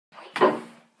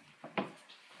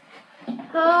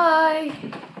Hi.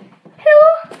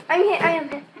 Hello. I'm here. I am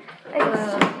here.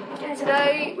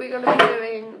 Today we're going to be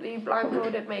doing the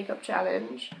blindfolded makeup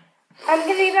challenge. I'm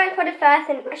going to be blindfolded first,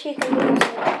 and she's going to be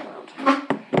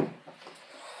blindfolded.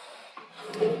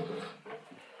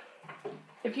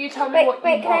 If you tell me what you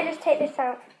want. Can I just take this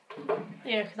out?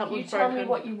 Yeah, because that You one's tell broken. me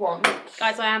what you want.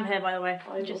 Guys, I am here, by the way.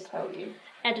 I just tell you.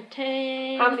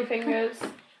 Editing. How many fingers?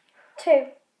 2.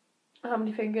 How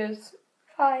many fingers?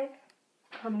 5.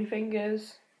 How many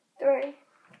fingers? 3.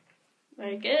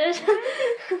 Very good.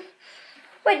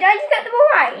 Wait, did I just get them all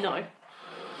right? No.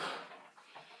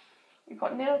 You've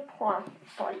got nail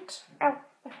point. Oh.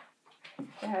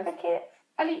 Yes. Okay.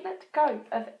 Ellie, let go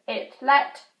of it.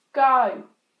 Let go.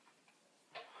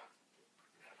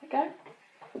 Let go.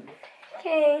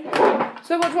 Okay.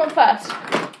 So what do you want first?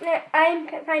 No, I'm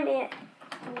finding it.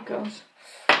 Oh god.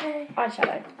 No.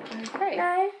 Eyeshadow. Okay.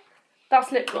 No.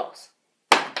 That's lip gloss.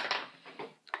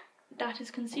 That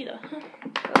is concealer.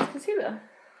 That's concealer.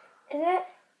 Is it?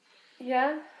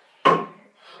 Yeah.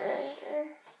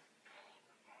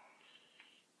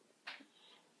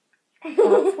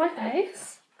 That's my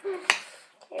face. Okay,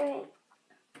 wait.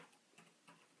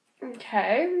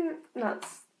 Okay.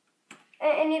 That's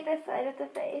I need this side of the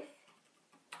face.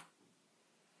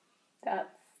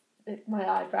 my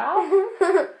eyebrow.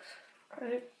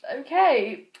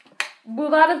 Okay. Will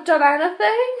that have done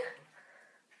anything?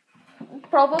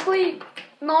 Probably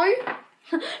no.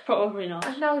 Probably not.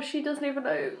 And now she doesn't even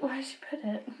know where she put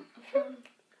it.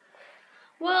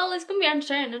 Well, it's going to be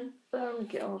entertaining. Oh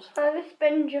god. I'm going to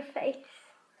sponge your face.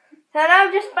 So now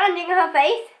I'm just sponging her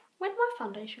face. Where did my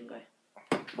foundation go?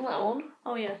 That one.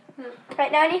 Oh, yeah.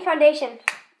 Right, now I need foundation.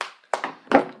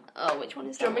 Oh, which one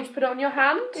is Do you that? want me to put it on your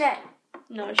hand? No.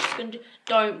 No, she's going to do...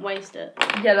 Don't waste it.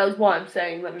 Yeah, that was what I'm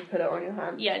saying. Let me put it on your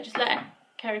hand. Yeah, just let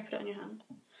Kerri put it on your hand.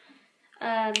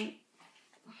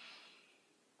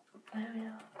 There we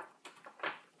are.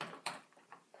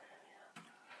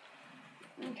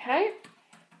 Okay.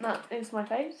 That is my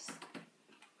face.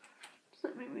 Just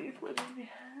let me move my baby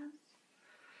hairs.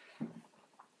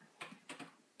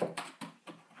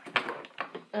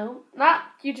 Oh,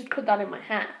 you just put that in my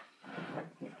hair.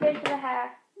 It's good for the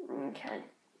hair. Okay.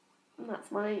 And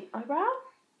that's my eyebrow.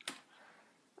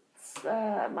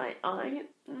 That's my eye.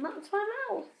 And that's my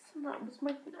mouth. And that was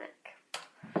my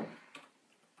neck.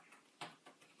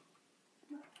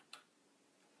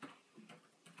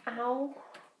 Ow.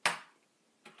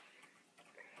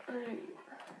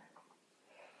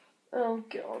 Oh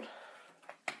god.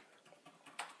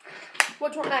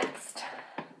 What do you want next?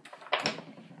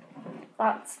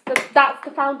 That's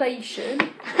the foundation.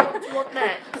 What do you want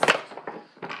next?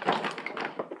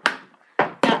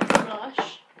 That's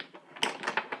blush.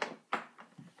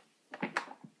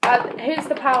 Here's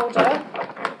the powder.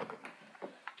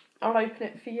 I'll open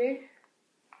it for you.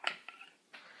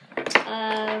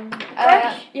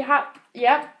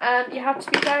 You have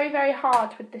to be very, very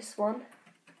hard with this one.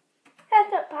 That's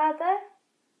not powder.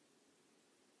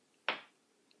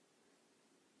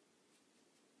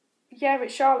 Yeah,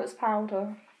 it's Charlotte's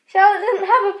powder. Charlotte doesn't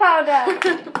have a powder.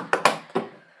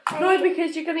 No,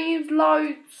 because you're going to use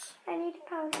loads. I need a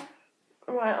powder.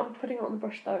 Right, I'm putting it on the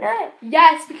brush though. No.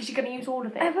 Yes, because you're going to use all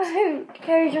of it. I won't.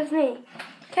 Kerri, just me.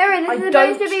 Kerri, this is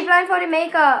supposed don't- to be blindfolded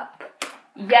makeup.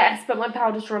 Yes, but my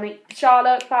powder's running.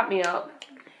 Charlotte, back me up.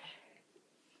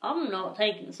 I'm not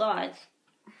taking sides.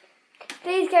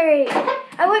 Please, Kerri.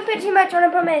 I won't put too much on, I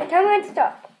promise. Tell me when to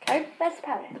stop. Okay. Where's the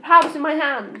powder? The powder's in my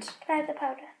hand. Can I have the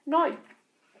powder? No.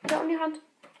 Put it on your hand.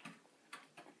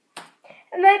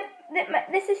 And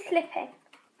this is slipping.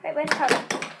 Wait, where's the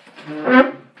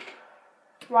powder?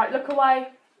 Right, look away.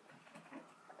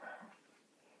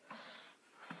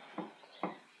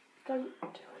 Don't do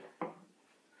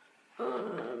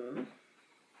it.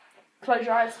 Close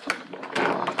your eyes.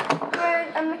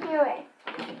 I'm looking away.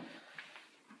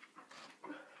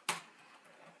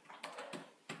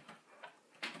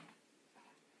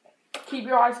 Keep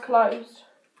your eyes closed.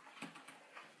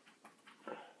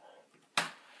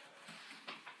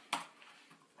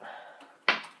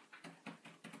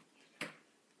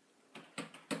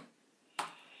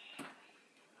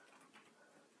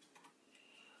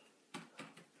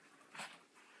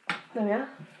 There we are.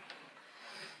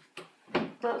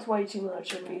 That's way too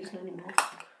much. I'm not using anymore.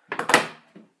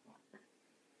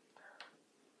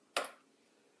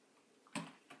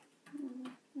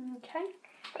 Okay.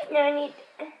 No, I need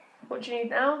What do you need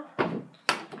now?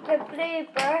 the blue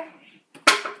brush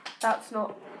That's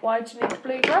not. Why do you need the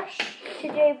blue brush? to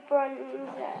do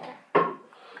bronzer.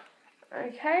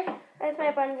 Okay. Where's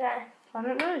my bronzer? I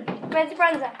don't know. Where's the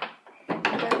bronzer?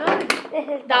 I don't know.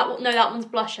 This is That one's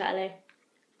blush, Ellie.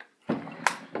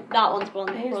 That one's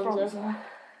Here's bronzer. bronzer.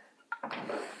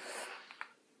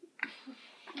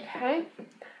 Okay.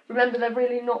 Remember, they're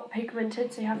really not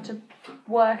pigmented, so you have to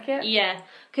work it. Yeah,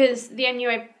 because the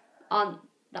NUA aren't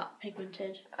that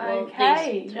pigmented. Well,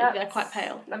 Okay. these, they're quite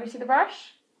pale. Let me see the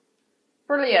brush.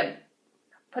 Brilliant.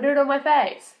 Put it on my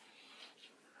face.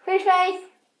 Fish face.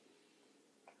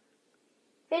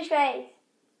 Fish face.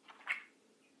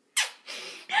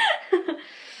 Ow,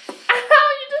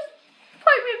 you just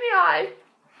poked me in the eye.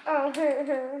 Oh.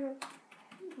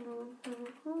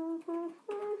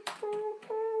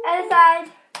 Other side.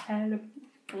 Hello.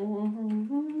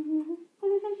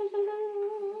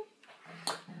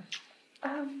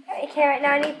 Okay, right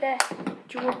now I need the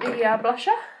Do you want the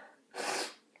blusher?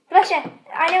 blusher.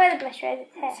 I know where the blusher is.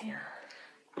 It's here.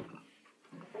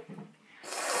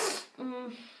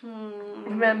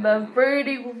 Remember,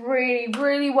 really, really,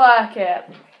 really work it.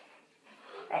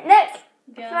 Right, next.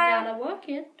 Gotta work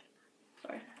it.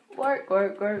 Sorry. Work.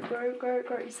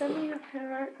 You send me your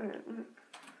hair.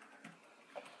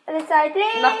 Other side,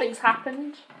 please. Nothing's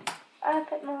happened. I'll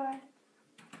put more on.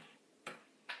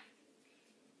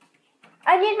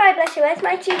 I need my blusher. Where's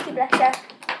my cheeky blusher?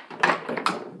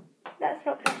 That's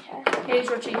not blusher. Here's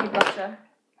your cheeky blusher.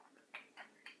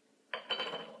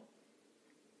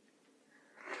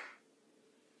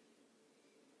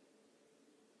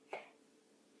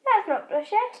 That's not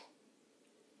blusher.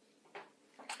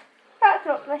 That's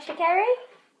not blusher, Kerri.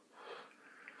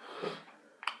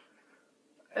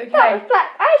 Okay. That was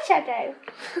black eyeshadow.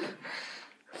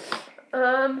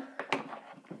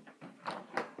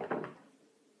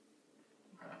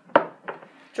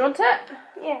 Do you want it?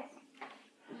 Yes.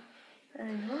 There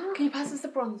you are. Can you pass us the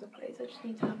bronzer, please? I just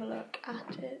need to have a look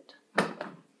at it.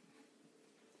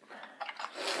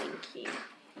 Thank you.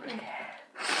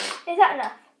 Is that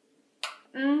enough?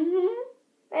 Mm-hmm.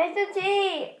 Where's the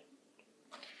tea?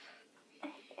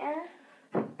 Yeah.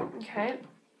 Okay.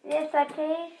 This side,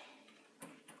 please.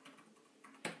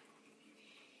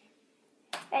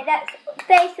 Right, that's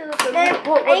face of the... No,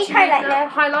 What I need do you need highlight now? now.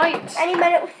 Highlight? I need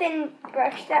my little thin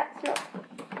brush. That's not...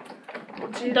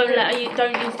 What do you Don't think?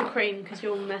 don't use the cream because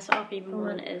you'll mess it up even more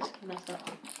than it is messed up.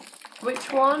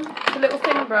 Which one? The little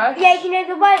thin brush? Yeah, you know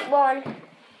the white one?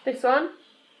 This one?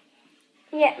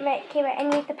 Yeah, right, okay, right. I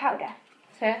need the powder.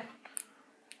 It's here.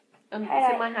 It's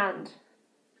Highlight. in my hand.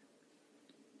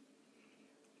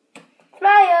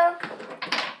 Smile!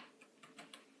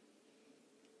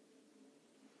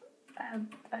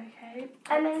 Okay.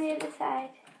 And then the other side.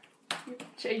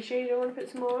 Are you sure you don't want to put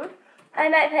some more on? I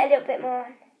might put a little bit more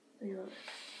on. Hang on.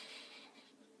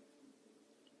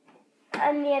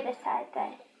 On the other side,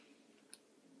 though.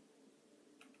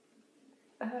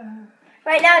 Uh,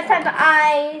 Right, now it's time for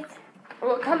eyes.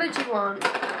 what colour do you want?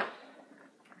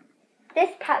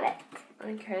 This palette.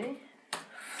 Okay.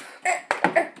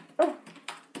 Oh,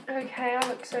 Okay, I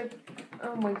look so...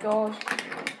 Oh my gosh.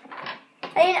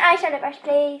 I need an eyeshadow brush,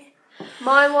 please.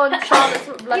 My one, Charlotte's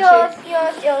blushy.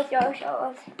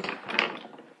 Yours.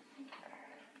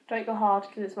 Don't go hard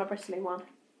because it's my bristling one.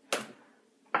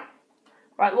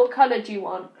 Right, what colour do you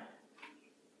want?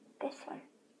 This one.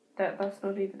 That's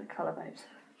not even a colour, babes.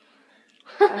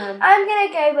 I'm going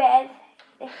to go with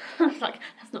this. Like,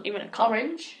 that's not even a colour.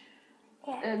 Orange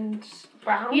Yeah. and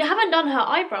brown. You haven't done her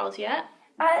eyebrows yet.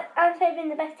 I'm saving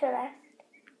the best till last.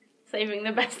 Saving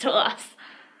the best to last.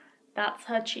 That's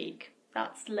her cheek.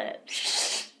 That's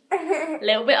lips. A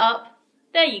little bit up.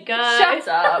 There you go. Shut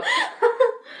up.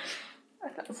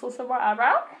 That's also my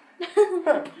eyebrow.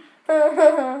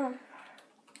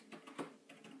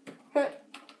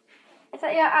 Is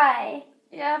that your eye?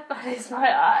 Yeah, that is my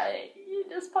eye. You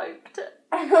just poked it.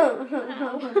 Okay,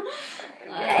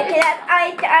 that's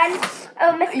eyes done.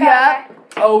 Oh, mascara. Yeah.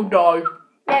 Oh no.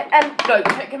 No, No,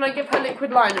 can I give her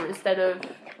liquid liner instead of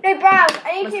no, brows.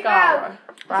 I need to do brows. mascara?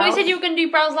 I thought you said you were going to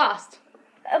do brows last.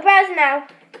 Brows now.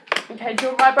 Okay, do you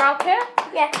want my brow kit?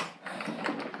 Yes.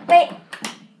 Wait.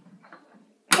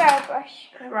 Brow brush.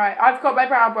 Right, I've got my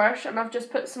brow brush and I've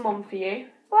just put some on for you.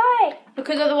 Why?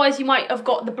 Because otherwise you might have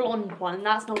got the blonde one and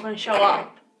that's not going to show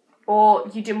up. Or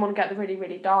you didn't want to get the really,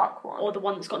 really dark one. Or the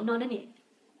one that's got none in it.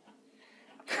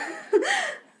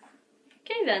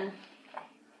 Okay then.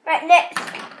 Right, next.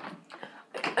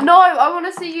 No, I want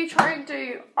to see you try and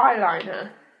do eyeliner.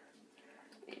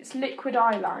 It's liquid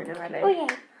eyeliner, Ellie. Oh, yeah.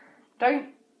 Don't.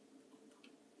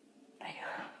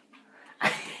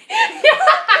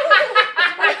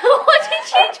 What did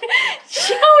you do?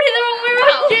 She held it the wrong way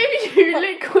around. I gave you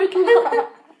liquid liner.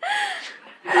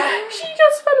 She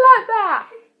just went like that.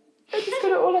 I just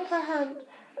got it all up her hand.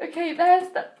 Okay, there's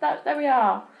that. There we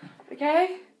are.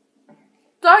 Okay.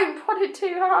 Don't put it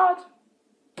too hard.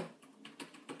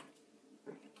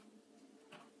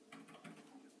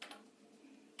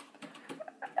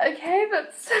 Okay,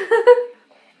 that's...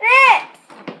 Lips!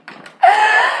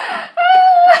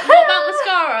 What about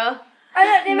mascara? I'm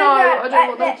not doing No, mascara. I don't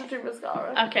want them to do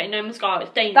mascara. Okay, no mascara.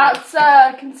 It's dangerous.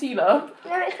 That's concealer.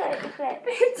 No, it's not. It's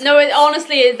lips. No, it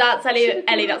honestly is. That's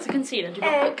Ellie. That's a concealer. Do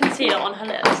not put concealer on her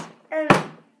lips.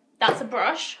 That's a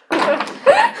brush. That's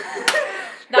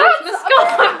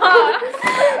mascara.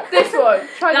 This one.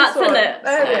 Try That's this one. the lips.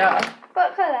 There we are.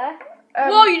 What colour?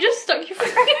 Whoa, you just stuck your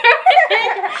finger in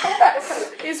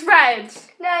it. It's red.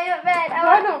 No, not red.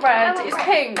 Why not red? It's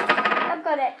pink. I've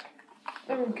got it.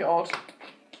 Oh god.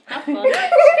 Have fun.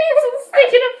 She's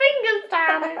sticking her fingers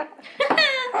down it.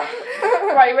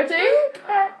 Right, ready?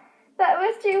 That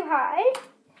was too high.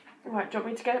 Right, do you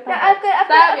want me to get it No, back? I've got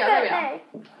There we are.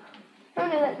 no. Oh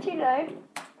no, that's too low.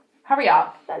 Hurry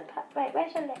up. Wait,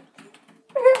 where's your lips?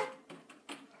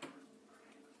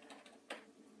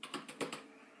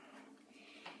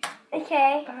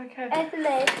 Okay. Okay. There's the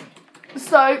lid.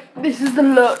 So, this is the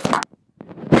look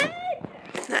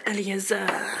that Ellie has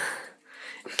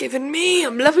given me.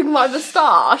 I'm loving my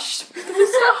moustache. The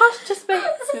moustache just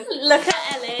makes it. Look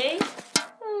at Ellie.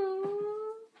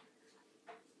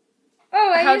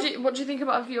 Oh, What do you think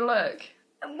about your look?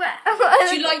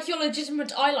 Do you like your legitimate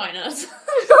eyeliners?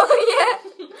 Oh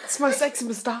yeah. It's my sexy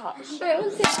moustache. Wait,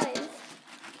 what's the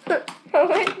eyes?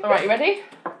 Alright, you ready?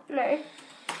 No.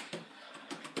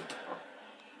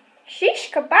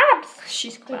 Shish kebabs.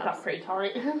 She's I think that's pretty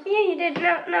tight. Yeah, you did.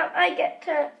 No, I get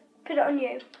to put it on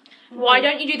you. Why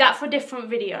don't you do that for a different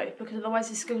video? Because otherwise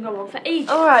this is going to go on for ages.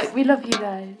 Alright, we love you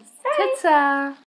guys. Bye. Ta-ta.